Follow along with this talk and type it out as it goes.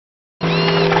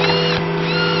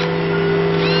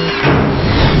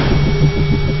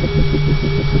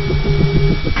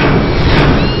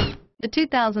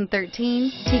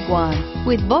2013 Tiguan.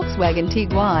 With Volkswagen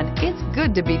Tiguan, it's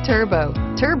good to be turbo.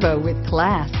 Turbo with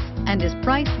class. And is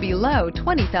priced below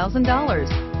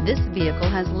 $20,000. This vehicle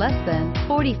has less than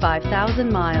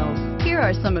 45,000 miles. Here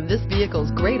are some of this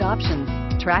vehicle's great options: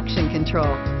 traction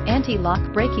control, anti-lock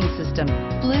braking system,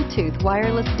 Bluetooth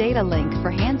wireless data link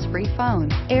for hands-free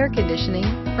phone, air conditioning,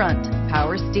 front,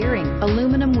 power steering,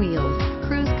 aluminum wheels,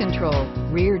 cruise control,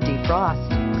 rear defrost,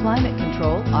 climate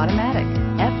control automatic,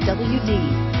 FWD.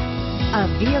 A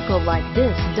vehicle like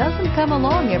this doesn't come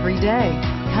along every day.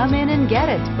 Come in and get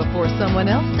it before someone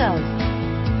else does.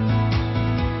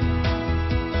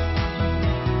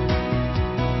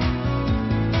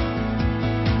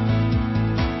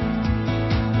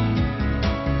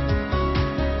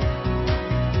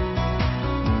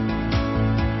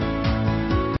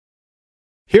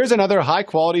 Here's another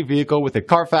high-quality vehicle with a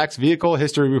Carfax Vehicle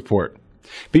History Report.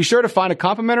 Be sure to find a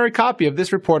complimentary copy of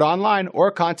this report online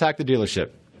or contact the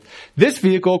dealership. This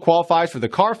vehicle qualifies for the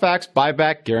Carfax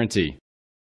Buyback Guarantee.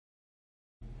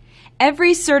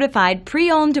 Every certified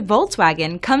pre-owned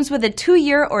Volkswagen comes with a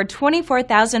 2-year or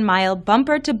 24,000-mile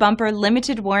bumper-to-bumper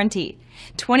limited warranty,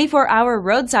 24-hour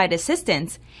roadside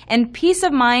assistance, and peace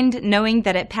of mind knowing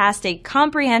that it passed a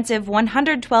comprehensive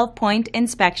 112-point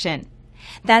inspection.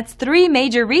 That's 3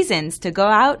 major reasons to go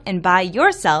out and buy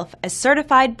yourself a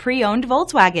certified pre-owned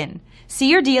Volkswagen. See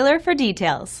your dealer for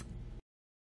details.